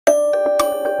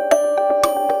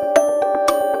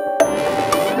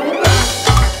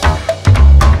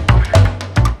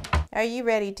Are you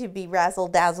ready to be razzle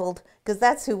dazzled? Because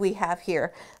that's who we have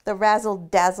here. The Razzle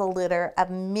Dazzle litter of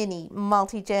mini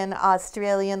multigen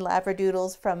Australian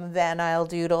Labradoodles from Van Isle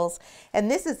Doodles.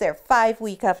 And this is their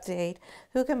 5-week update.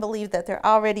 Who can believe that they're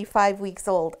already 5 weeks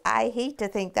old? I hate to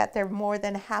think that they're more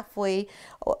than halfway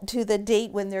to the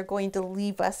date when they're going to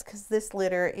leave us, because this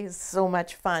litter is so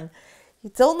much fun.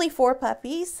 It's only 4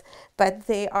 puppies, but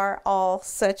they are all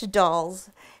such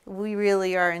dolls. We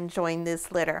really are enjoying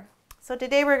this litter. So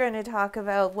today we're going to talk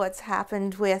about what's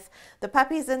happened with the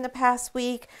puppies in the past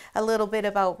week, a little bit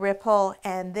about Ripple,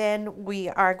 and then we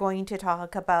are going to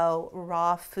talk about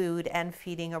raw food and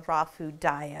feeding a raw food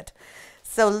diet.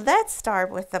 So let's start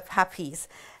with the puppies.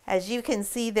 As you can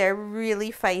see, they're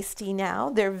really feisty now.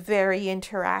 They're very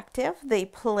interactive. They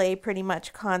play pretty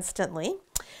much constantly.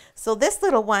 So this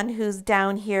little one who's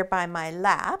down here by my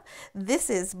lap, this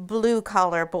is Blue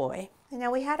Collar Boy. Now,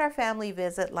 we had our family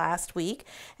visit last week,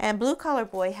 and Blue Collar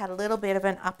Boy had a little bit of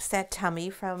an upset tummy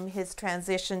from his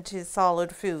transition to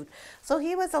solid food. So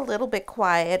he was a little bit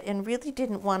quiet and really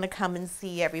didn't want to come and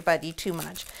see everybody too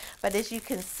much. But as you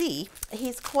can see,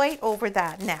 he's quite over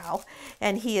that now,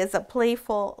 and he is a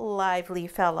playful, lively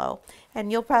fellow.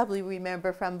 And you'll probably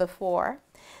remember from before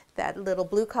that little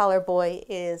Blue Collar Boy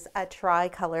is a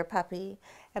tricolor puppy.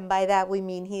 And by that we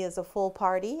mean he is a full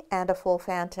party and a full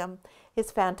phantom.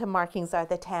 His phantom markings are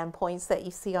the tan points that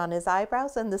you see on his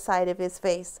eyebrows and the side of his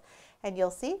face. And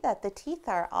you'll see that the teeth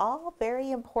are all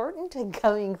very important and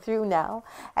coming through now,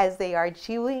 as they are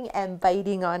chewing and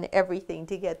biting on everything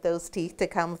to get those teeth to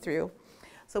come through.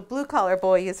 So Blue Collar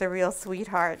Boy is a real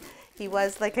sweetheart. He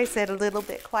was, like I said, a little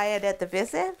bit quiet at the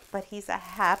visit, but he's a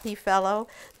happy fellow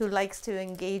who likes to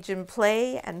engage in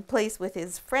play and plays with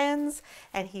his friends,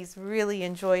 and he's really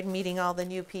enjoyed meeting all the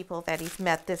new people that he's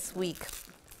met this week.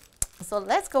 So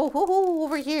let's go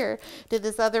over here to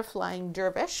this other flying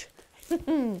dervish.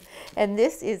 And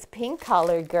this is Pink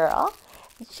Collar Girl.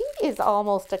 She is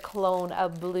almost a clone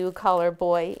of Blue Collar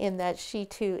Boy in that she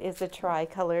too is a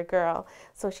tricolor girl.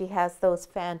 So she has those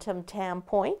phantom tan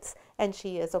points, and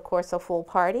she is of course a full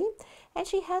party, and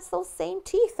she has those same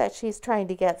teeth that she's trying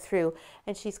to get through,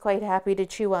 and she's quite happy to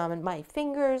chew on my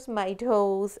fingers, my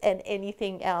toes, and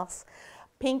anything else.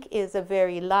 Pink is a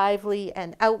very lively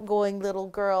and outgoing little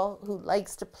girl who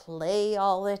likes to play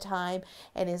all the time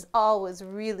and is always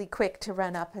really quick to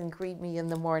run up and greet me in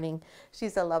the morning.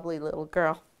 She's a lovely little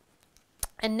girl.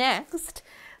 And next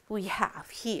we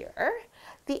have here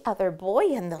the other boy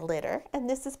in the litter, and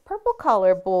this is Purple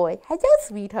Collar Boy. Hello,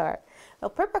 sweetheart. Now,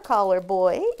 Purple Collar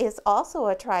Boy is also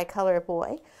a tricolor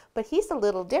boy, but he's a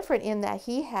little different in that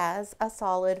he has a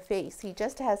solid face. He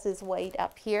just has his white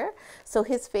up here, so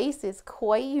his face is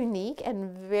quite unique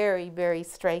and very, very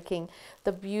striking.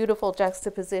 The beautiful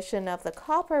juxtaposition of the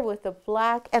copper with the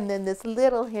black, and then this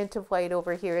little hint of white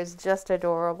over here is just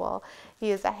adorable. He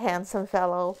is a handsome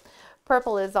fellow.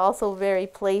 Purple is also very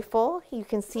playful. You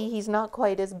can see he's not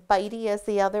quite as bitey as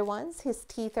the other ones. His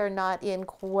teeth are not in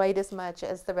quite as much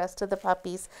as the rest of the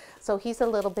puppies. So he's a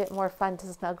little bit more fun to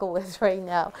snuggle with right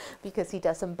now because he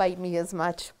doesn't bite me as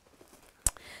much.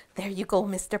 There you go,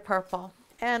 Mr. Purple.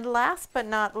 And last but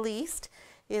not least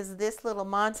is this little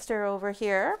monster over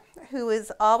here who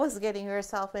is always getting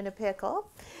herself in a pickle.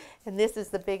 And this is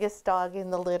the biggest dog in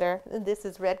the litter. This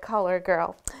is Red Collar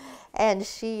Girl. And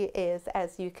she is,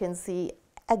 as you can see,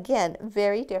 again,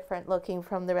 very different looking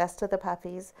from the rest of the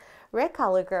puppies. Red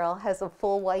Collar Girl has a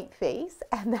full white face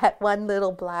and that one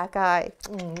little black eye.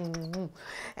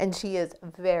 And she is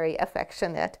very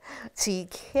affectionate. She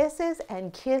kisses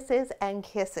and kisses and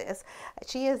kisses.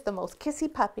 She is the most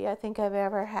kissy puppy I think I've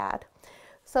ever had.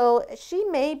 So she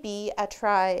may be a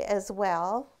tri as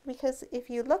well, because if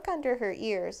you look under her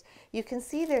ears, you can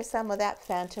see there's some of that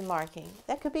phantom marking.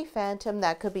 That could be phantom,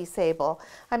 that could be sable.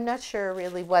 I'm not sure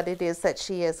really what it is that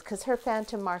she is, because her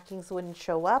phantom markings wouldn't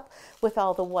show up with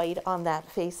all the white on that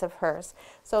face of hers.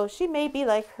 So she may be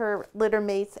like her litter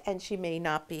mates, and she may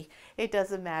not be. It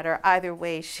doesn't matter. Either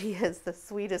way, she is the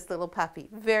sweetest little puppy,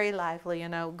 very lively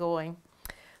and outgoing.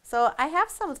 So I have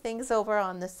some things over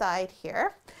on the side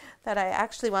here that I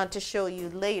actually want to show you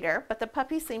later, but the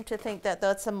puppies seem to think that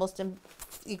that's the most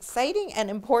exciting and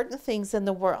important things in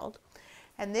the world.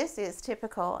 And this is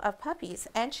typical of puppies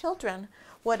and children.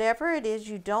 Whatever it is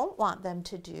you don't want them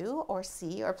to do or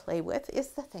see or play with is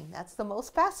the thing that's the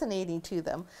most fascinating to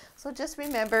them. So just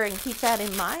remember and keep that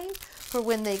in mind for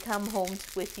when they come home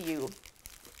with you.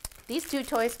 These 2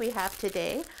 toys we have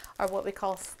today are what we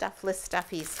call stuffless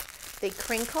stuffies. They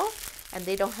crinkle and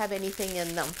they don't have anything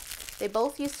in them. They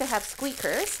both used to have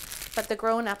squeakers, but the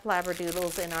grown-up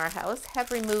Labradoodles in our house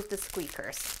have removed the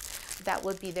squeakers. That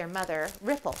would be their mother,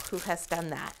 Ripple, who has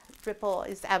done that. Ripple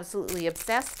is absolutely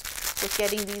obsessed with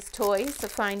getting these toys,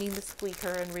 of finding the squeaker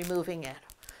and removing it.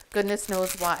 Goodness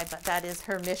knows why, but that is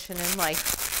her mission in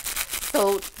life.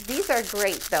 So these are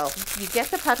great though. You get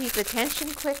the puppy's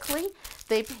attention quickly.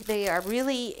 They are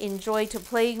really enjoy to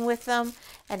playing with them,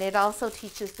 and it also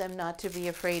teaches them not to be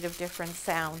afraid of different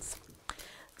sounds.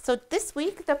 So this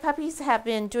week the puppies have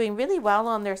been doing really well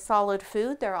on their solid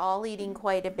food. They're all eating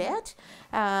quite a bit.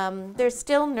 They're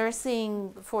still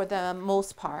nursing for the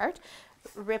most part.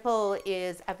 Ripple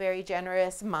is a very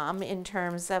generous mom in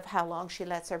terms of how long she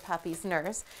lets her puppies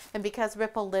nurse. And because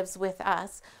Ripple lives with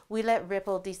us, we let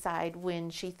Ripple decide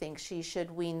when she thinks she should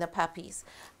wean the puppies.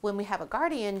 When we have a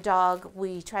guardian dog,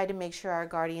 we try to make sure our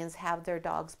guardians have their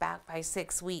dogs back by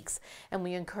 6 weeks. And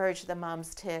we encourage the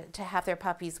moms to have their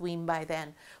puppies weaned by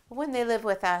then. But when they live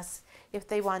with us, if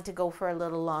they want to go for a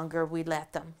little longer, we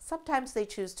let them. Sometimes they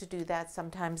choose to do that,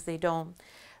 sometimes they don't.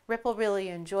 Ripple really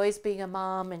enjoys being a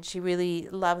mom, and she really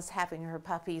loves having her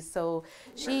puppies, so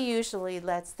she usually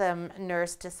lets them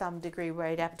nurse to some degree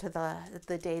right up to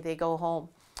the day they go home.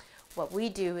 What we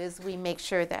do is we make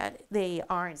sure that they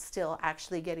aren't still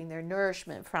actually getting their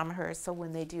nourishment from her, so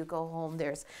when they do go home,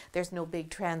 there's no big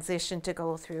transition to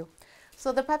go through.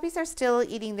 So the puppies are still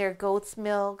eating their goat's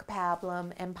milk,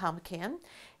 pablum, and pumpkin,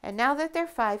 and now that they're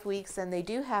 5 weeks and they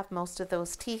do have most of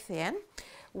those teeth in,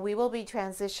 we will be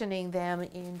transitioning them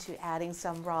into adding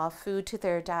some raw food to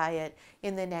their diet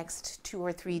in the next 2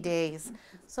 or 3 days.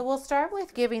 So we'll start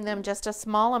with giving them just a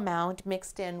small amount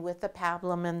mixed in with the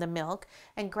pablum and the milk,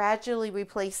 and gradually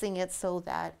replacing it so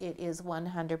that it is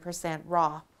 100%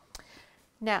 raw.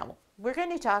 Now, we're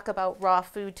going to talk about raw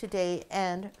food today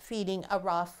and feeding a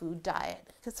raw food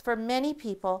diet, because for many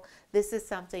people this is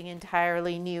something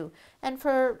entirely new, and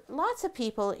for lots of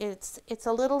people it's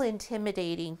a little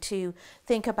intimidating to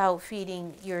think about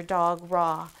feeding your dog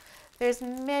raw. There's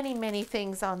many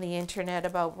things on the internet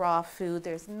about raw food.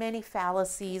 There's many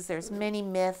fallacies, there's many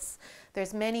myths,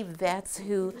 there's many vets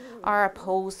who are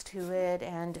opposed to it,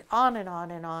 and on and on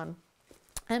and on.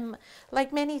 And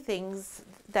like many things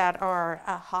that are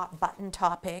a hot button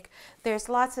topic, there's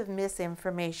lots of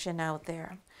misinformation out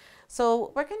there.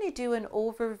 So we're going to do an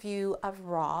overview of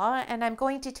raw, and I'm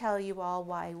going to tell you all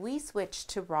why we switched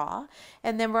to raw.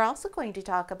 And then we're also going to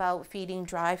talk about feeding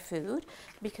dry food,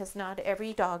 because not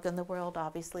every dog in the world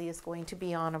obviously is going to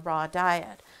be on a raw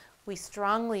diet. We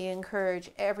strongly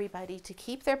encourage everybody to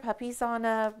keep their puppies on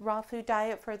a raw food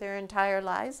diet for their entire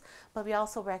lives, but we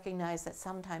also recognize that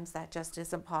sometimes that just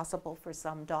isn't possible for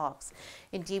some dogs.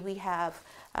 Indeed, we have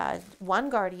one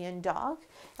guardian dog,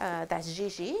 that's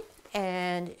Gigi,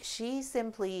 and she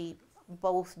simply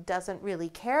both doesn't really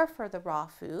care for the raw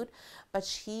food, but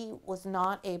she was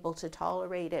not able to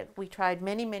tolerate it. We tried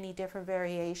many different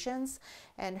variations,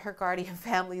 and her guardian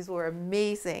families were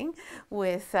amazing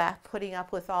with putting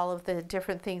up with all of the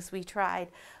different things we tried,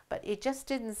 but it just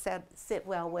didn't sit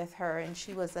well with her, and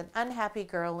she was an unhappy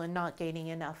girl and not gaining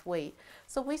enough weight.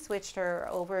 So we switched her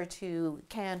over to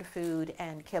canned food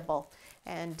and kibble,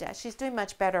 and she's doing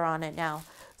much better on it now.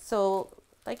 So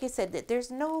like I said, there's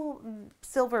no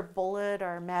silver bullet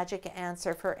or magic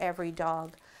answer for every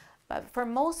dog, but for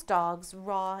most dogs,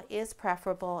 raw is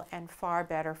preferable and far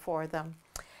better for them.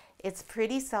 It's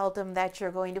pretty seldom that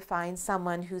you're going to find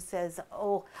someone who says,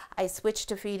 oh, I switched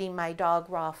to feeding my dog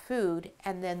raw food,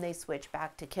 and then they switch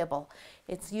back to kibble.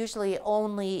 It's usually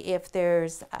only if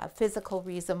there's a physical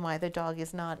reason why the dog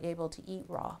is not able to eat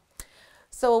raw.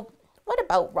 So what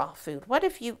about raw food? What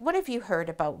have you heard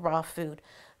about raw food?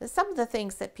 Some of the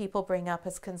things that people bring up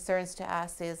as concerns to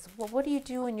us is, well, what do you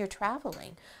do when you're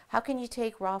traveling? How can you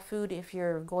take raw food if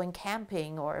you're going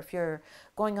camping, or if you're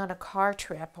going on a car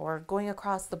trip, or going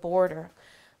across the border?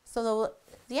 So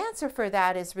the answer for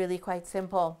that is really quite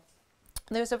simple.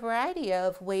 There's a variety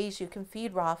of ways you can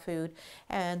feed raw food,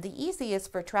 and the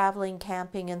easiest for traveling,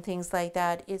 camping, and things like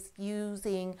that is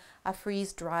using a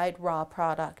freeze-dried raw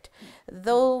product.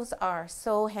 Those are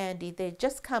so handy. They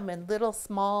just come in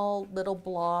small little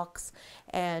blocks,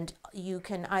 and you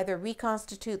can either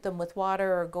reconstitute them with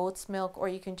water or goat's milk, or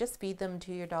you can just feed them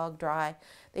to your dog dry.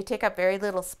 They take up very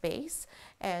little space,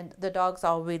 and the dogs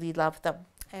all really love them.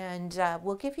 And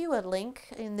we'll give you a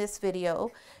link in this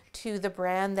video to the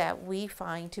brand that we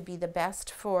find to be the best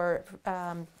for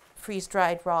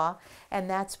freeze-dried raw, and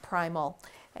that's Primal.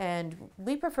 And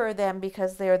we prefer them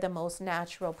because they're the most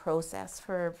natural process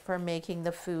for making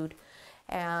the food.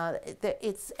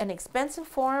 It's an expensive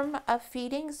form of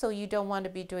feeding, so you don't want to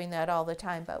be doing that all the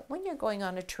time. But when you're going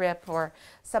on a trip or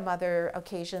some other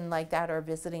occasion like that, or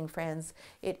visiting friends,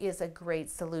 it is a great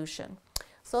solution.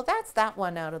 So that's that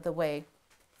one out of the way.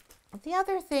 The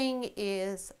other thing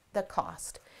is the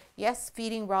cost. Yes,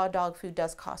 feeding raw dog food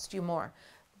does cost you more,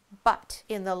 but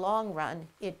in the long run,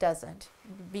 it doesn't,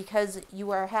 because you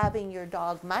are having your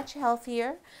dog much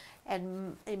healthier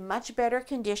and in much better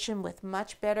condition with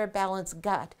much better balanced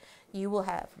gut. You will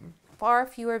have far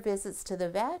fewer visits to the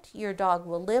vet. Your dog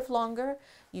will live longer.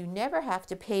 You never have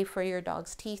to pay for your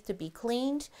dog's teeth to be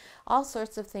cleaned, all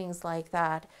sorts of things like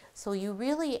that. So you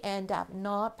really end up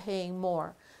not paying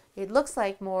more. It looks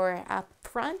like more up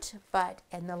front, but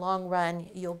in the long run,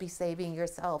 you'll be saving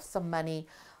yourself some money,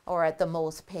 or at the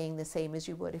most paying the same as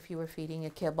you would if you were feeding a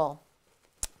kibble.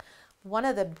 One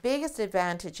of the biggest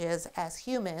advantages as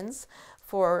humans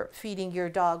for feeding your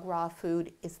dog raw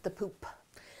food is the poop.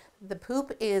 The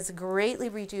poop is greatly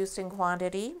reduced in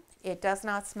quantity. It does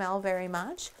not smell very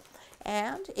much.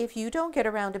 And if you don't get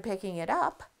around to picking it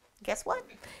up, guess what?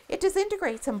 It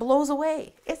disintegrates and blows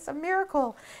away. It's a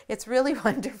miracle. It's really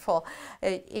wonderful.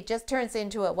 It just turns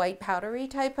into a white powdery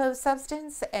type of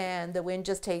substance, and the wind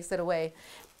just takes it away.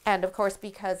 And of course,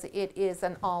 because it is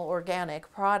an all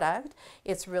organic product,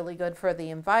 it's really good for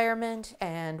the environment.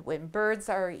 And when birds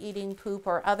are eating poop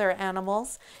or other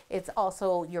animals, it's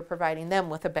also, you're providing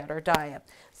them with a better diet.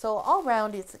 So all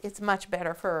around, it's much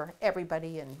better for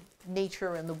everybody in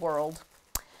nature and the world.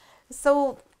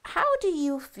 So how do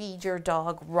you feed your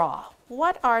dog raw?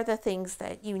 What are the things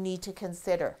that you need to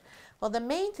consider? Well, the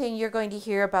main thing you're going to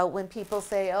hear about when people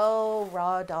say, oh,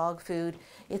 raw dog food,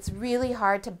 it's really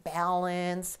hard to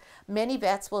balance. Many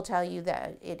vets will tell you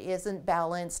that it isn't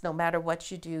balanced. No matter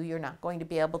what you do, you're not going to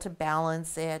be able to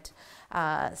balance it.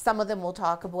 Some of them will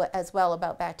talk as well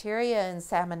about bacteria and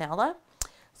salmonella.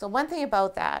 So one thing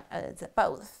about that is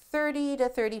about 30 to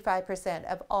 35%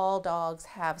 of all dogs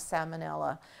have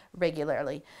salmonella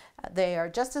regularly. They are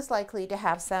just as likely to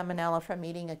have salmonella from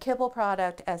eating a kibble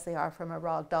product as they are from a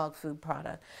raw dog food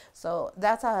product. So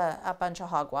that's a bunch of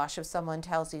hogwash if someone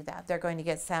tells you that they're going to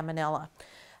get salmonella.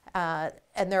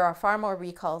 And there are far more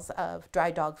recalls of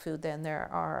dry dog food than there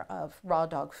are of raw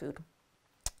dog food.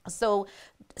 So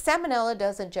salmonella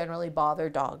doesn't generally bother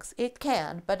dogs. It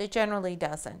can, but it generally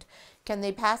doesn't. Can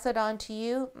they pass it on to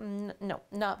you? No,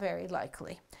 not very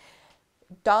likely.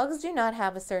 Dogs do not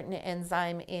have a certain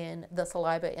enzyme in the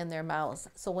saliva in their mouths.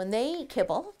 So when they eat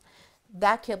kibble,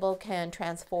 that kibble can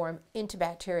transform into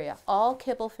bacteria. All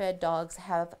kibble-fed dogs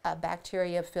have a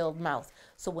bacteria-filled mouth.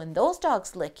 So when those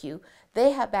dogs lick you,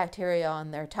 they have bacteria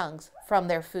on their tongues from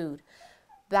their food.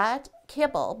 That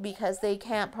kibble, because they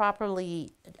can't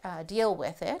properly deal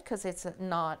with it, because it's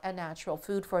not a natural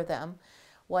food for them,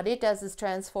 what it does is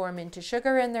transform into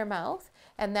sugar in their mouth,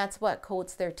 and that's what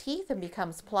coats their teeth and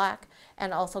becomes plaque,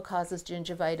 and also causes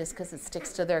gingivitis because it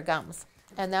sticks to their gums.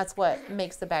 And that's what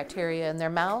makes the bacteria in their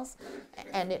mouths,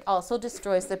 and it also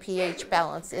destroys the pH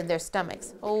balance in their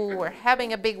stomachs. Oh, we're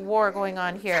having a big war going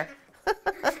on here.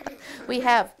 We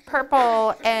have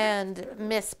Purple and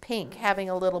Miss Pink having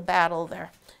a little battle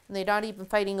there. And they're not even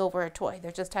fighting over a toy.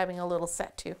 They're just having a little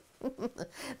set too.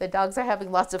 The dogs are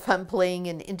having lots of fun playing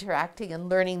and interacting and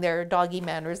learning their doggy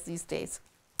manners these days.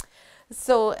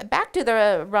 So back to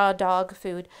the raw dog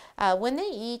food. When they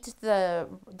eat the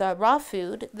raw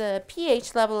food, the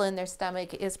pH level in their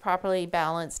stomach is properly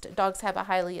balanced. Dogs have a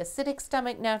highly acidic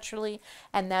stomach naturally,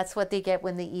 and that's what they get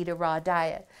when they eat a raw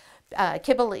diet.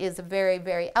 Kibble is a very,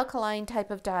 very alkaline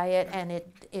type of diet, and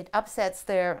it upsets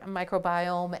their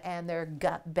microbiome and their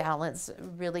gut balance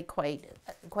really quite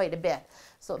a bit.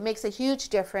 So it makes a huge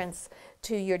difference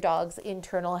to your dog's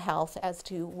internal health as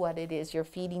to what it is you're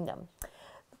feeding them.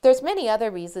 There's many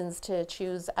other reasons to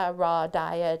choose a raw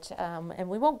diet, and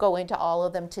we won't go into all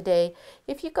of them today.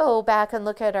 If you go back and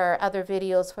look at our other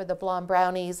videos for the blonde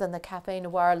brownies and the Café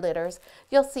Noir litters,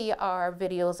 you'll see our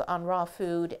videos on raw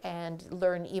food and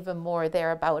learn even more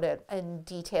there about it in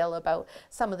detail about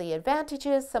some of the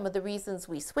advantages, some of the reasons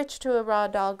we switched to a raw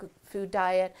dog food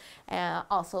diet, and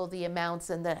also the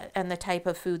amounts and the type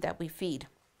of food that we feed.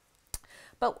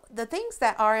 But the things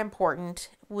that are important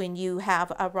when you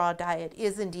have a raw diet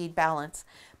is indeed balance.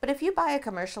 But if you buy a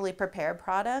commercially prepared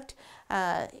product,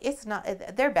 it's not,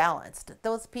 they're balanced.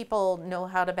 Those people know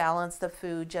how to balance the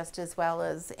food just as well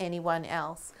as anyone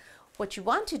else. What you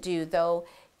want to do though,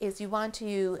 is you want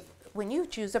to, when you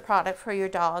choose a product for your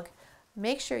dog,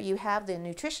 make sure you have the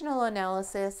nutritional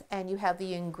analysis and you have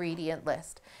the ingredient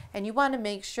list. And you want to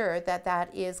make sure that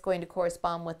that is going to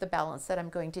correspond with the balance that I'm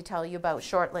going to tell you about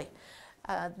shortly.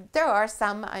 There are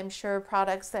some, I'm sure,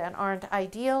 products that aren't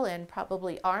ideal and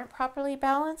probably aren't properly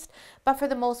balanced, but for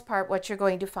the most part, what you're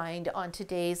going to find on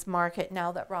today's market,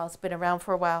 now that raw's been around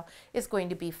for a while, is going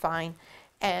to be fine.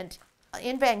 And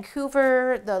in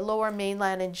Vancouver, the lower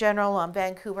mainland in general, on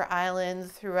Vancouver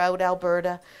Island, throughout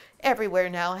Alberta, everywhere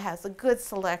now has a good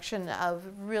selection of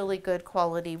really good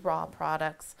quality raw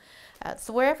products.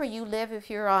 So wherever you live, if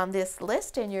you're on this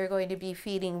list and you're going to be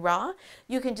feeding raw,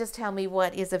 you can just tell me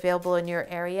what is available in your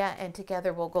area, and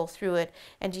together we'll go through it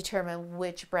and determine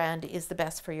which brand is the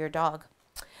best for your dog.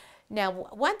 Now,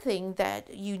 one thing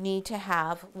that you need to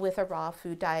have with a raw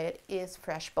food diet is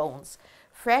fresh bones.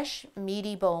 Fresh,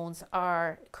 meaty bones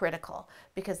are critical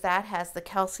because that has the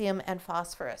calcium and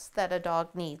phosphorus that a dog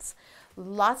needs.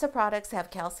 Lots of products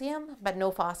have calcium, but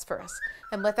no phosphorus.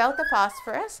 And without the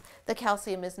phosphorus, the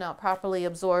calcium is not properly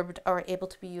absorbed or able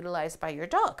to be utilized by your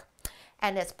dog.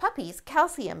 And as puppies,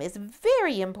 calcium is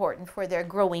very important for their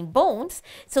growing bones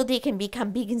so they can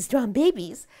become big and strong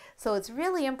babies. So it's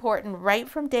really important right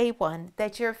from day one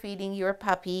that you're feeding your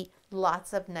puppy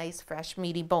lots of nice, fresh,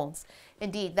 meaty bones.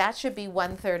 Indeed, that should be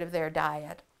 1/3 of their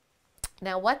diet.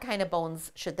 Now, what kind of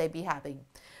bones should they be having?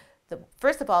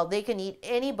 First of all, they can eat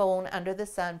any bone under the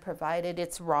sun provided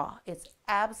it's raw. It's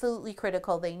absolutely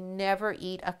critical they never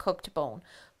eat a cooked bone.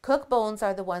 Cooked bones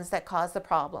are the ones that cause the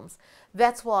problems.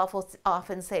 Vets will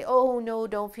often say, oh no,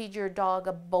 don't feed your dog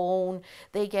a bone.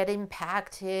 They get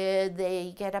impacted,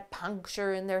 they get a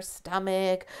puncture in their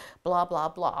stomach, blah, blah,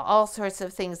 blah. All sorts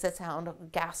of things that sound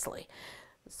ghastly.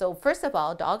 So first of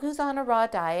all, a dog who's on a raw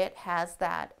diet has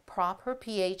that proper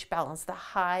pH balance, the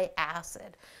high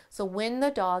acid. So when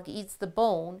the dog eats the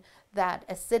bone, that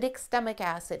acidic stomach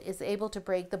acid is able to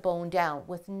break the bone down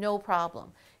with no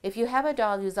problem. If you have a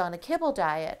dog who's on a kibble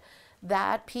diet,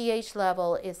 that pH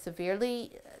level is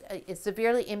severely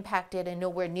impacted and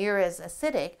nowhere near as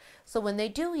acidic. So when they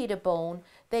do eat a bone,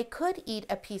 they could eat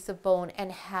a piece of bone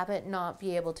and have it not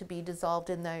be able to be dissolved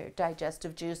in their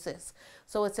digestive juices.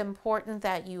 So it's important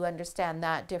that you understand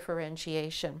that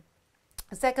differentiation.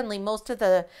 Secondly, most of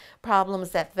the problems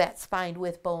that vets find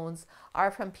with bones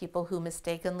are from people who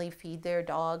mistakenly feed their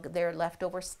dog their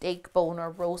leftover steak bone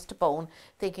or roast bone,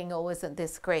 thinking, oh, isn't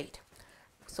this great?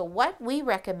 So what we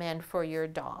recommend for your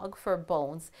dog for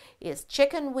bones is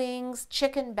chicken wings,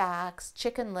 chicken backs,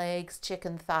 chicken legs,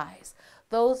 chicken thighs.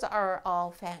 Those are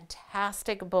all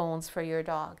fantastic bones for your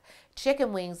dog.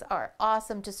 Chicken wings are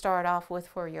awesome to start off with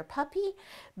for your puppy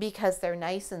because they're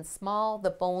nice and small, the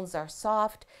bones are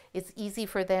soft, it's easy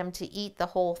for them to eat the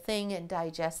whole thing and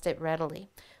digest it readily.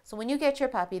 So when you get your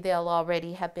puppy, they'll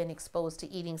already have been exposed to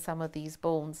eating some of these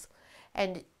bones.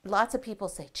 And lots of people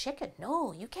say, chicken?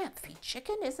 No, you can't feed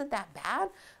chicken, isn't that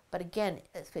bad? But again,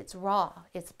 if it's raw,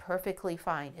 it's perfectly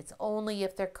fine. It's only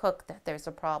if they're cooked that there's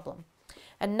a problem.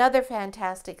 Another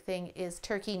fantastic thing is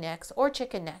turkey necks or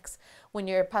chicken necks. When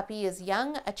your puppy is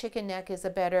young, a chicken neck is a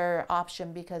better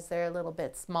option because they're a little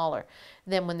bit smaller.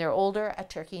 Then when they're older, a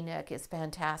turkey neck is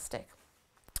fantastic.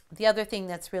 The other thing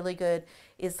that's really good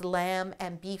is lamb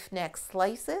and beef neck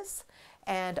slices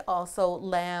and also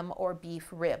lamb or beef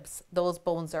ribs. Those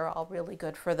bones are all really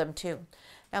good for them too.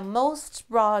 Now, most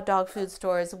raw dog food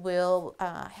stores will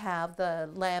have the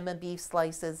lamb and beef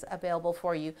slices available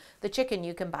for you. The chicken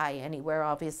you can buy anywhere,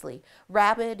 obviously.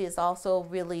 Rabbit is also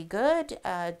really good.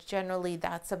 Generally,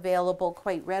 that's available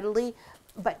quite readily,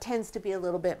 but tends to be a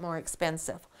little bit more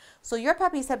expensive. So your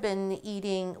puppies have been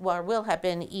eating, well, will have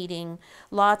been eating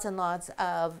lots and lots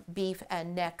of beef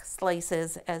and neck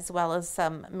slices as well as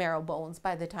some marrow bones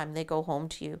by the time they go home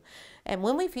to you. And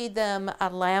when we feed them a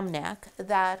lamb neck,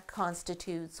 that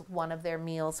constitutes one of their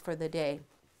meals for the day.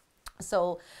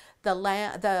 So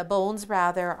the bones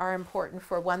rather are important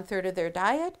for 1/3 of their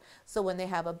diet. So when they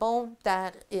have a bone,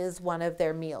 that is one of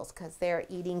their meals because they're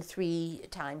eating 3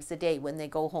 times a day when they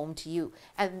go home to you.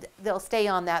 And they'll stay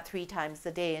on that 3 times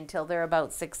a day until they're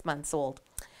about 6 months old.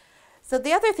 So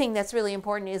the other thing that's really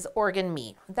important is organ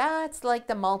meat. That's like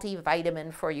the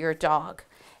multivitamin for your dog.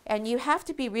 And you have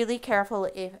to be really careful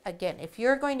if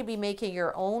you're going to be making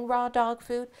your own raw dog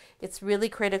food, it's really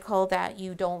critical that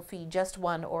you don't feed just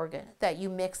one organ, that you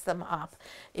mix them up.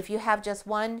 If you have just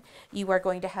one, you are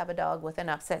going to have a dog with an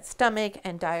upset stomach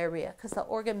and diarrhea because the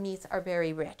organ meats are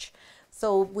very rich.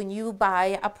 So when you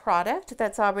buy a product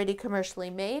that's already commercially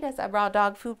made as a raw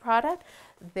dog food product,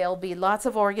 there'll be lots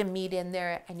of organ meat in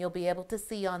there, and you'll be able to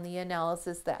see on the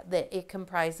analysis that it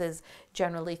comprises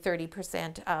generally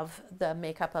 30% of the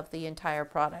makeup of the entire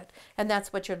product. And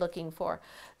that's what you're looking for.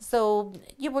 So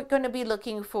you're going to be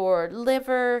looking for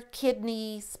liver,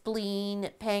 kidney,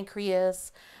 spleen,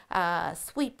 pancreas,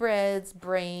 sweetbreads,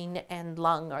 brain, and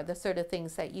lung are the sort of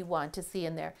things that you want to see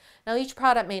in there. Now, each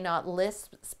product may not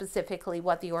list specifically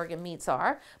what the organ meats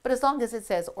are, but as long as it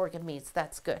says organ meats,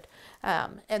 that's good.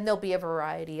 And there'll be a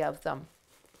variety of them.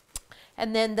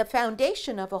 And then the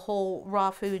foundation of a whole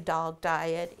raw food dog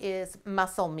diet is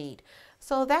muscle meat.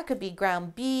 So that could be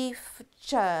ground beef,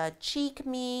 cheek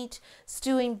meat,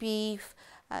 stewing beef,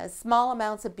 small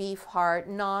amounts of beef heart,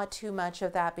 not too much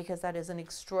of that because that is an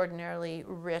extraordinarily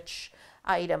rich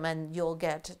item and you'll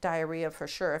get diarrhea for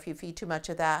sure if you feed too much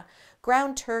of that.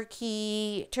 Ground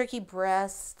turkey, turkey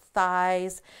breast,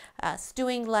 thighs,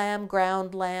 stewing lamb,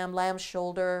 ground lamb, lamb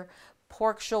shoulder,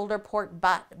 pork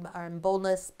butt,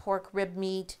 boneless pork rib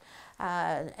meat,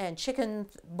 and chicken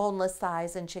boneless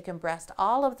thighs and chicken breast.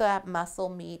 All of that muscle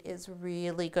meat is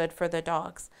really good for the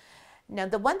dogs. Now,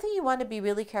 the one thing you want to be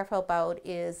really careful about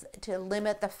is to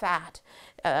limit the fat.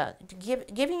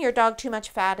 Giving your dog too much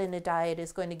fat in a diet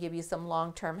is going to give you some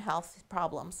long-term health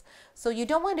problems. So you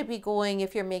don't want to be going,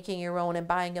 if you're making your own, and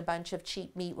buying a bunch of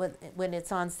cheap meat when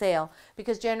it's on sale,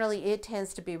 because generally it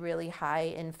tends to be really high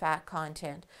in fat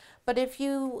content. But if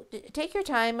you take your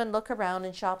time and look around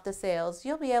and shop the sales,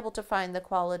 you'll be able to find the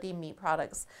quality meat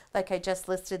products like I just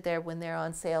listed there when they're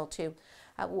on sale too.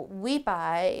 We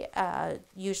buy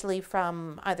usually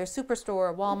from either Superstore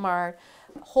or Walmart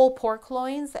whole pork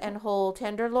loins and whole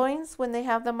tenderloins when they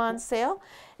have them on sale,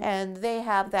 and they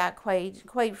have that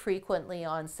quite frequently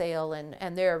on sale,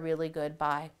 and they're a really good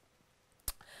buy.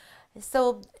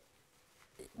 So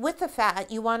with the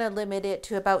fat, you want to limit it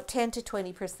to about 10 to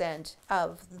 20%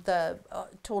 of the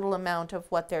total amount of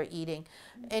what they're eating.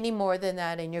 Any more than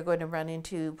that and you're going to run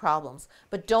into problems.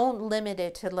 But don't limit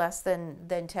it to less than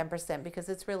 10% because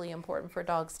it's really important for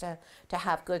dogs to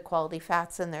have good quality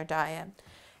fats in their diet.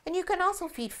 And you can also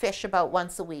feed fish about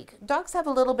once a week. Dogs have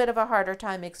a little bit of a harder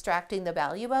time extracting the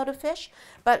value out of fish,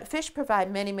 but fish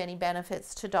provide many, many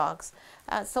benefits to dogs.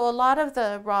 So a lot of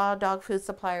the raw dog food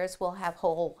suppliers will have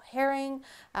whole herring,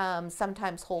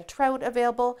 sometimes whole trout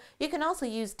available. You can also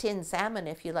use tinned salmon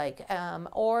if you like,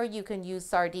 or you can use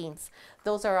sardines.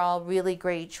 Those are all really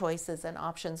great choices and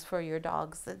options for your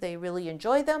dogs. They really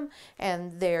enjoy them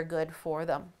and they're good for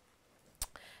them.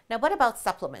 Now, what about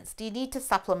supplements? Do you need to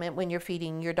supplement when you're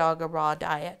feeding your dog a raw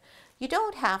diet? You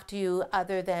don't have to,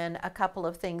 other than a couple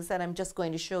of things that I'm just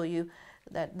going to show you,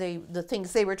 that the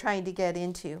things they were trying to get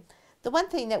into. The one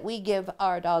thing that we give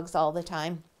our dogs all the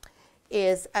time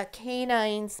is a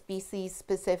canine species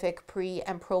specific pre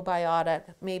and probiotic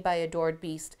made by Adored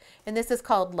Beast, and this is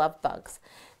called Love Bugs.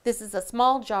 This is a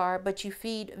small jar, but you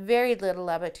feed very little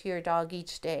of it to your dog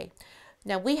each day.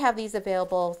 Now, we have these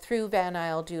available through Van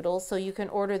Isle Doodles, so you can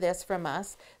order this from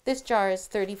us. This jar is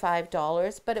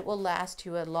 $35, but it will last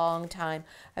you a long time.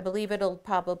 I believe it'll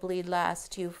probably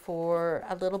last you for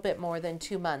a little bit more than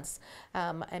 2 months.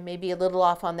 I may be a little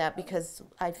off on that because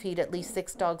I feed at least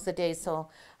 6 dogs a day, so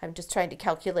I'm just trying to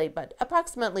calculate, but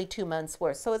approximately 2 months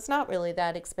worth, so it's not really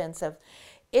that expensive.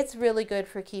 It's really good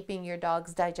for keeping your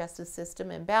dog's digestive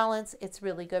system in balance. It's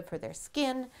really good for their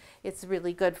skin. It's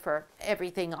really good for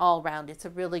everything all around. It's a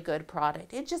really good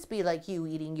product. It'd just be like you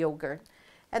eating yogurt.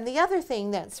 And the other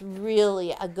thing that's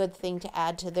really a good thing to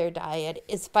add to their diet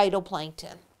is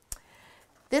phytoplankton.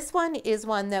 This one is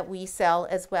one that we sell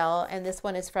as well, and this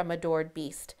one is from Adored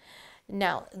Beast.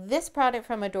 Now, this product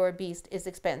from Adored Beast is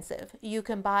expensive. You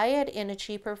can buy it in a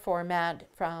cheaper format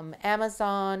from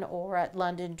Amazon or at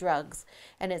London Drugs,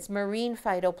 and it's marine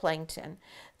phytoplankton.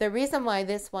 The reason why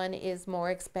this one is more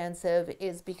expensive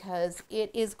is because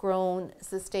it is grown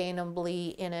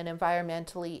sustainably in an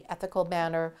environmentally ethical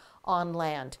manner on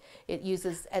land. It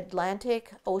uses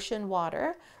Atlantic Ocean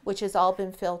water, which has all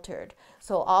been filtered.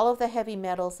 So all of the heavy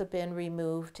metals have been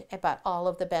removed, but all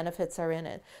of the benefits are in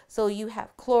it. So you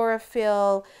have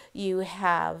chlorophyll, you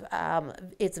have,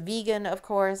 it's vegan, of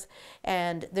course,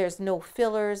 and there's no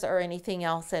fillers or anything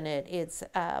else in it. It's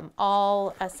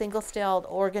all a single-celled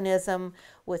organism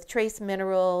with trace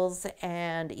minerals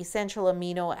and essential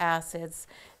amino acids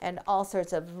and all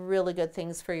sorts of really good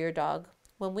things for your dog.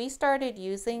 When we started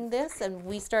using this, and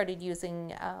we started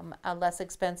using a less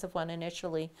expensive one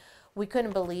initially, we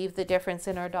couldn't believe the difference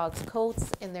in our dogs'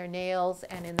 coats, in their nails,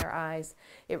 and in their eyes.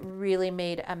 It really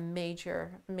made a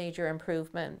major, major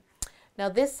improvement. Now,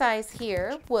 this size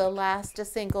here will last a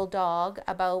single dog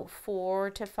about 4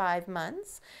 to 5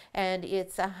 months, and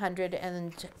it's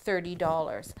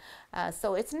 $130.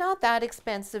 So it's not that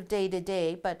expensive day to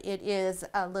day, but it is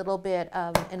a little bit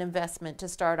of an investment to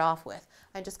start off with.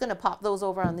 I'm just going to pop those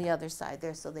over on the other side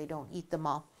there so they don't eat them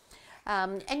all.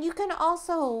 And you can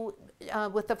also,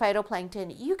 with the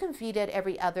phytoplankton, you can feed it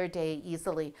every other day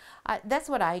easily. That's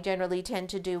what I generally tend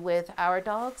to do with our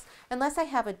dogs. Unless I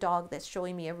have a dog that's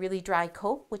showing me a really dry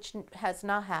coat, which has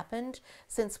not happened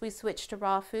since we switched to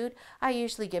raw food, I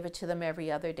usually give it to them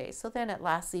every other day. So then it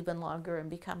lasts even longer and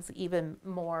becomes even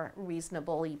more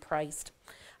reasonably priced.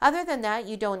 Other than that,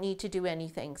 you don't need to do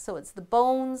anything. So it's the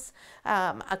bones.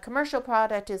 A commercial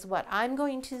product is what I'm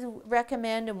going to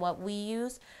recommend and what we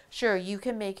use. Sure, you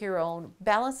can make your own.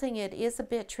 Balancing it is a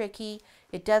bit tricky.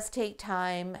 It does take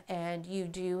time, and you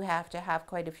do have to have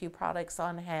quite a few products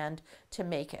on hand to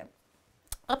make it.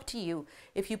 Up to you.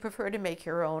 If you prefer to make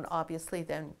your own, obviously,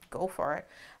 then go for it.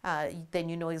 Then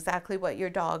you know exactly what your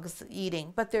dog's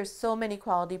eating. But there's so many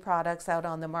quality products out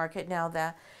on the market now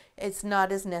that it's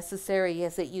not as necessary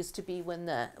as it used to be when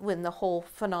the whole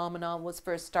phenomenon was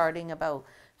first starting about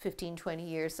 15-20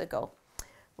 years ago.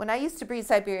 When I used to breed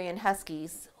Siberian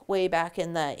Huskies way back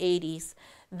in the 80s,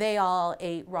 they all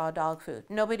ate raw dog food.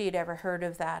 Nobody had ever heard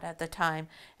of that at the time.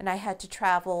 And I had to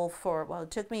travel for, well,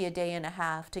 it took me a day and a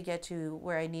half to get to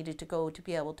where I needed to go to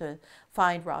be able to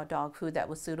find raw dog food that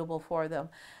was suitable for them.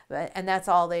 And that's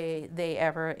all they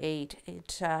ever ate.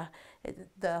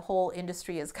 The whole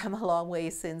industry has come a long way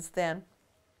since then.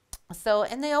 So,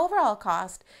 and the overall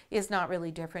cost is not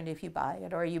really different if you buy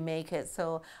it or you make it.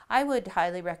 So I would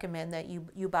highly recommend that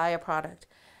you buy a product.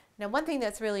 Now, one thing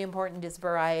that's really important is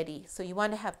variety. So you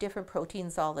want to have different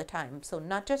proteins all the time. So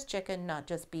not just chicken, not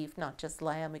just beef, not just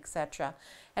lamb, etc.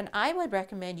 And I would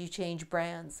recommend you change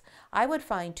brands. I would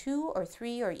find 2 or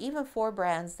 3 or even 4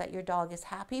 brands that your dog is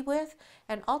happy with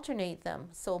and alternate them.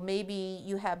 So maybe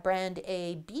you have brand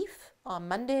A beef on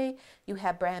Monday, you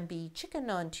have brand B chicken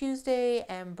on Tuesday,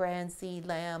 and brand C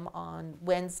lamb on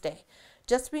Wednesday.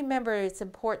 Just remember, it's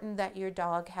important that your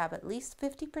dog have at least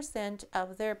 50%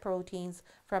 of their proteins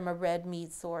from a red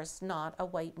meat source, not a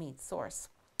white meat source.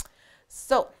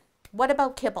 So, what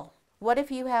about kibble? What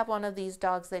if you have one of these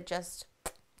dogs that just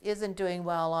isn't doing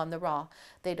well on the raw?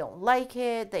 They don't like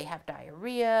it, they have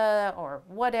diarrhea, or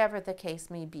whatever the case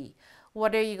may be.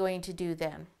 What are you going to do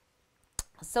then?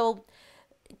 So,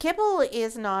 kibble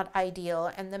is not ideal,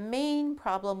 and the main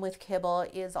problem with kibble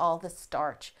is all the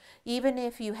starch. Even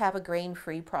if you have a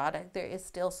grain-free product, there is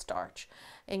still starch.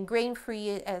 And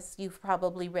grain-free, as you've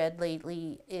probably read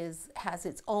lately, has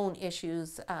its own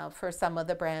issues for some of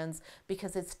the brands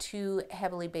because it's too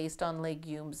heavily based on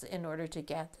legumes in order to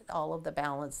get all of the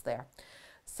balance there.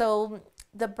 So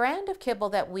the brand of kibble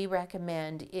that we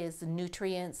recommend is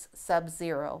Nutrients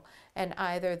Sub-Zero, and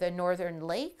either the Northern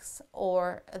Lakes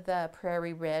or the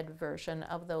Prairie Red version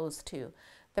of those two.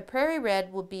 The Prairie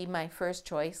Red will be my first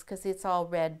choice because it's all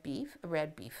red meat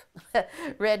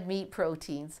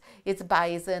proteins. It's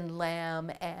bison,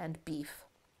 lamb, and beef.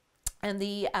 And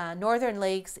the Northern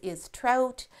Lakes is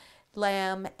trout,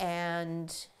 lamb,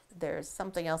 and there's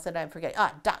something else that I'm forgetting.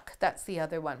 Duck, that's the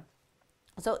other one.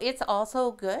 So it's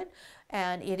also good,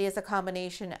 and it is a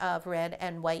combination of red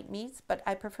and white meats, but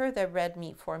I prefer the red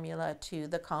meat formula to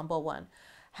the combo one.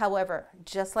 However,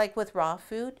 just like with raw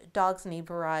food, dogs need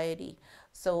variety.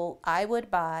 So I would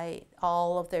buy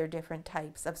all of their different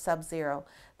types of Sub-Zero.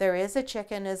 There is a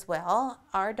chicken as well.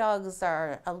 Our dogs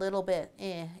are a little bit,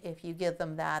 if you give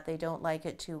them that, they don't like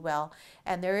it too well.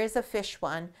 And there is a fish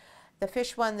one. The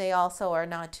fish one they also are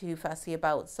not too fussy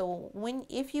about. So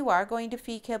if you are going to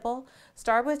feed kibble,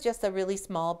 start with just a really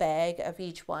small bag of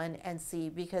each one and see,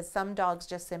 because some dogs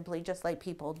just like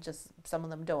people, some of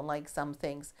them don't like some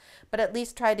things. But at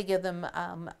least try to give them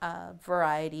a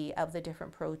variety of the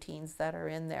different proteins that are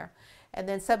in there. And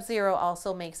then Sub-Zero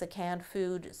also makes a canned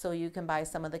food, so you can buy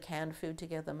some of the canned food to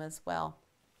give them as well.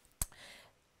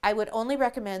 I would only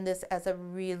recommend this as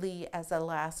a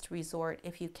last resort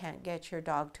if you can't get your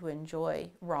dog to enjoy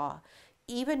raw.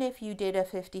 Even if you did a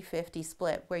 50-50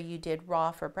 split where you did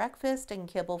raw for breakfast and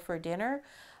kibble for dinner,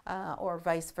 or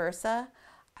vice versa,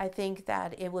 I think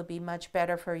that it would be much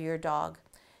better for your dog.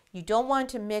 You don't want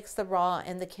to mix the raw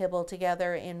and the kibble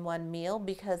together in one meal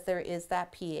because there is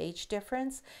that pH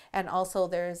difference, and also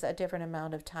there's a different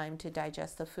amount of time to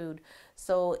digest the food.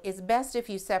 So it's best if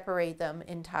you separate them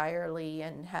entirely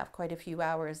and have quite a few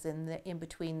hours in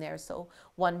between there, so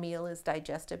one meal is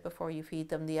digested before you feed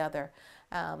them the other.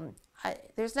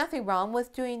 There's nothing wrong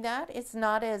with doing that. It's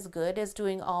not as good as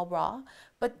doing all raw,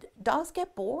 but dogs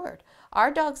get bored.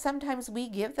 Our dogs, sometimes we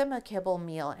give them a kibble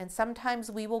meal, and sometimes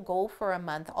we will go for a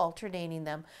month alternating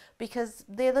them because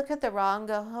they look at the raw and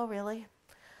go, oh, really?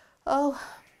 Oh,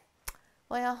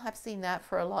 well, I've seen that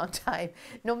for a long time.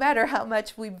 No matter how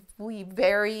much we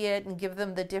vary it and give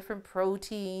them the different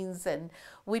proteins, and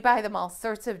we buy them all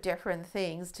sorts of different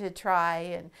things to try,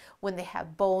 and when they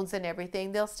have bones and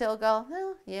everything, they'll still go,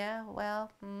 oh, yeah, well,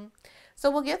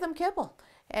 So we'll give them kibble.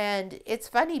 And it's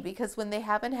funny because when they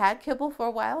haven't had kibble for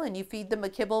a while and you feed them a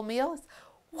kibble meal, it's,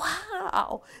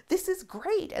 wow, this is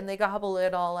great, and they gobble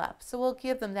it all up. So we'll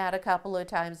give them that a couple of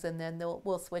times, and then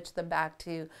we'll switch them back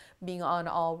to being on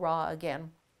all raw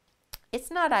again.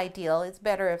 It's not ideal. It's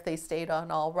better if they stayed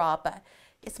on all raw, but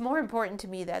it's more important to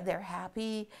me that they're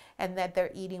happy and that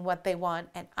they're eating what they want.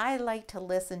 And I like to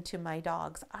listen to my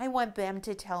dogs. I want them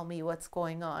to tell me what's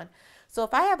going on. So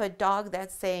if I have a dog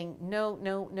that's saying no,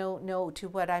 no, no, no to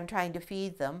what I'm trying to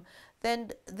feed them,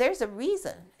 then there's a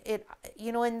reason.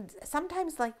 And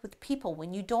sometimes, like with people,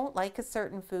 when you don't like a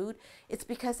certain food, it's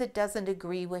because it doesn't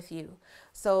agree with you.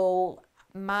 So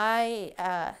my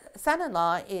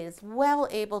son-in-law is well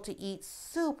able to eat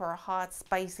super hot,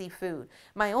 spicy food.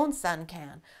 My own son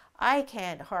can. I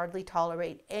can't hardly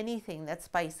tolerate anything that's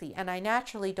spicy, and I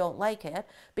naturally don't like it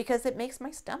because it makes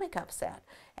my stomach upset.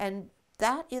 And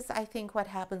that is, I think, what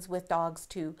happens with dogs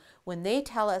too. When they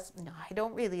tell us, no, I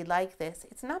don't really like this,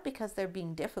 it's not because they're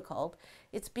being difficult.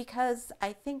 It's because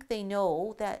I think they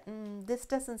know that this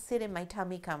doesn't sit in my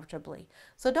tummy comfortably.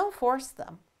 So don't force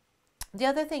them. The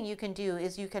other thing you can do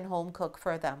is you can home cook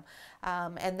for them,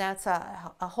 and that's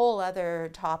a whole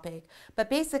other topic. But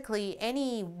basically,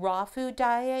 any raw food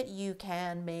diet you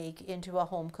can make into a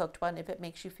home cooked one if it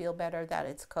makes you feel better that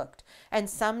it's cooked. And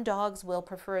some dogs will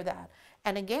prefer that.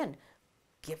 And again,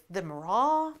 give them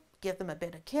raw, give them a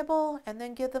bit of kibble, and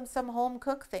then give them some home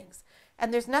cooked things.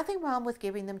 And there's nothing wrong with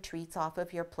giving them treats off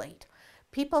of your plate.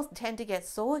 People tend to get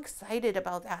so excited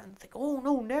about that and think, oh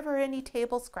no, never any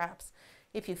table scraps.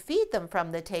 If you feed them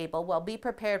from the table, well, be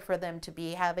prepared for them to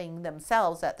be having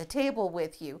themselves at the table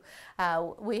with you.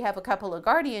 We have a couple of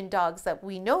guardian dogs that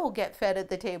we know get fed at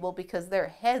the table because their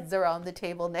heads are on the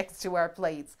table next to our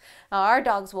plates. Now, our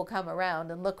dogs will come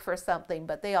around and look for something,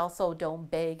 but they also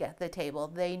don't beg at the table.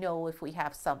 They know if we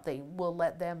have something, we'll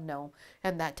let them know,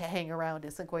 and that to hang around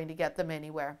isn't going to get them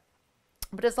anywhere.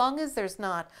 But as long as there's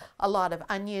not a lot of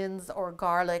onions or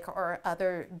garlic or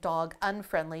other dog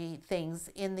unfriendly things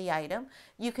in the item,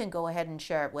 you can go ahead and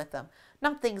share it with them.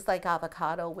 Not things like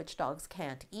avocado, which dogs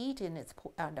can't eat and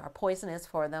are poisonous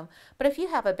for them. But if you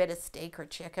have a bit of steak or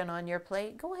chicken on your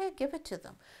plate, go ahead, give it to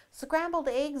them. Scrambled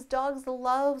eggs, dogs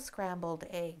love scrambled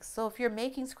eggs. So if you're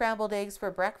making scrambled eggs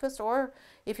for breakfast, or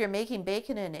if you're making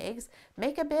bacon and eggs,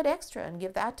 make a bit extra and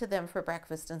give that to them for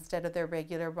breakfast instead of their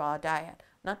regular raw diet.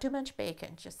 Not too much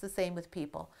bacon, just the same with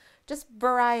people. Just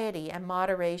variety and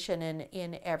moderation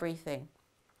in everything.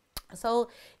 So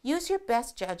use your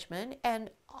best judgment, and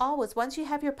always, once you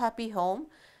have your puppy home,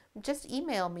 just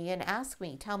email me and ask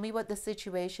me. Tell me what the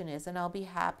situation is, and I'll be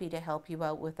happy to help you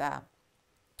out with that.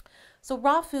 So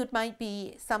raw food might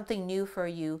be something new for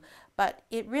you, but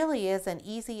it really is an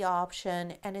easy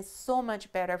option and is so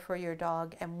much better for your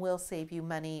dog and will save you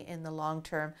money in the long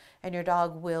term, and your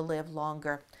dog will live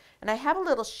longer. And I have a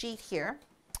little sheet here,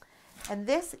 and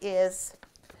this is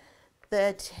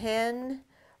the 10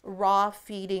 raw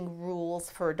feeding rules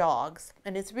for dogs,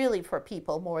 and it's really for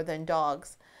people more than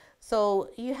dogs. So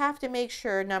you have to make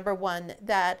sure, number one,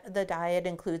 that the diet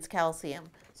includes calcium.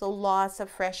 So lots of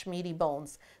fresh meaty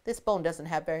bones. This bone doesn't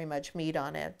have very much meat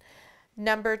on it.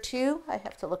 Number two, I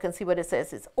have to look and see what it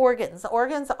says. It's organs.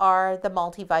 Organs are the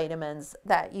multivitamins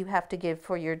that you have to give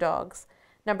for your dogs.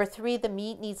 Number three, the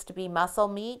meat needs to be muscle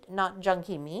meat, not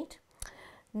junky meat.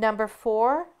 Number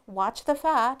four, watch the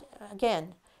fat.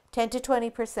 Again, 10 to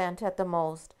 20% at the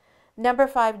most. Number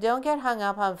five, don't get hung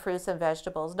up on fruits and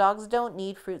vegetables. Dogs don't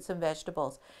need fruits and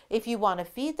vegetables. If you want to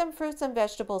feed them fruits and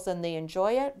vegetables and they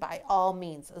enjoy it, by all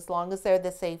means, as long as they're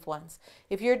the safe ones.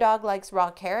 If your dog likes raw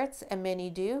carrots, and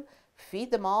many do,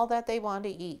 feed them all that they want to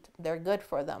eat. They're good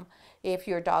for them. If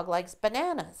your dog likes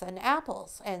bananas and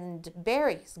apples and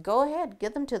berries, go ahead,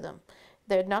 give them to them.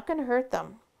 They're not going to hurt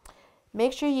them.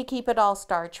 Make sure you keep it all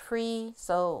starch free,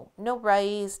 so no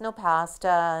rice, no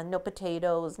pasta, no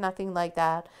potatoes, nothing like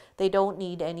that. They don't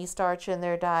need any starch in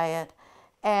their diet.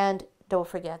 And don't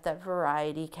forget that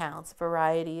variety counts.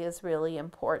 Variety is really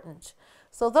important.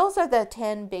 So those are the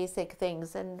 10 basic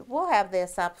things, and we'll have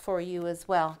this up for you as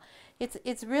well.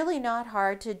 It's really not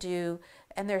hard to do,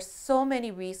 and there's so many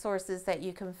resources that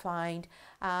you can find.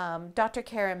 Dr.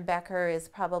 Karen Becker is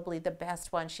probably the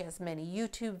best one. She has many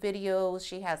YouTube videos.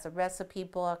 She has a recipe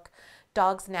book.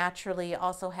 Dogs Naturally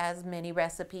also has many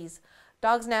recipes.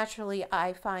 Dogs Naturally,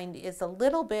 I find, is a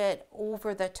little bit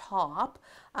over the top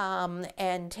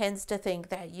and tends to think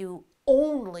that you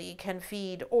only can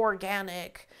feed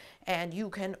organic and you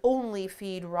can only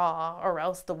feed raw or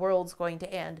else the world's going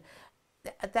to end.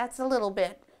 That's a little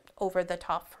bit over the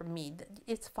top for me.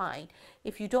 It's fine.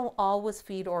 If you don't always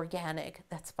feed organic,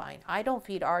 that's fine. I don't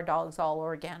feed our dogs all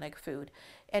organic food.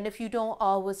 And if you don't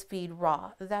always feed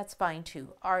raw, that's fine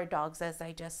too. Our dogs, as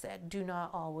I just said, do not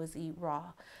always eat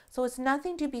raw. So it's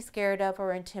nothing to be scared of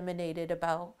or intimidated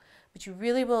about, but you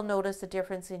really will notice a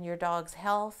difference in your dog's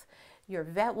health. Your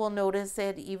vet will notice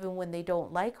it even when they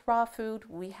don't like raw food.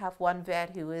 We have one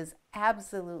vet who is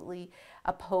absolutely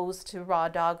opposed to raw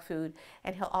dog food,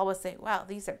 and he'll always say, wow,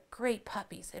 these are great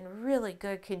puppies in really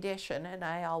good condition. And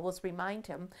I always remind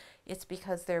him it's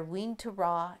because they're weaned to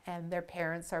raw and their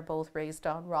parents are both raised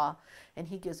on raw. And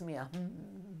he gives me a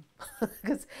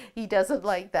because he doesn't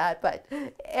like that. But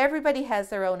everybody has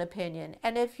their own opinion,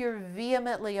 and if you're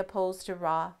vehemently opposed to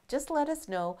raw, just let us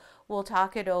know. We'll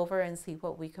talk it over and see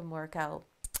what we can work out.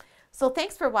 So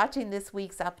thanks for watching this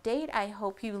week's update. I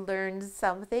hope you learned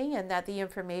something and that the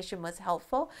information was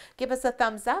helpful. Give us a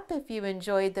thumbs up if you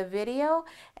enjoyed the video,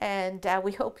 and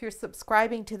we hope you're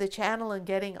subscribing to the channel and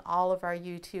getting all of our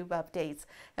YouTube updates.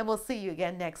 And we'll see you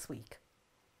again next week.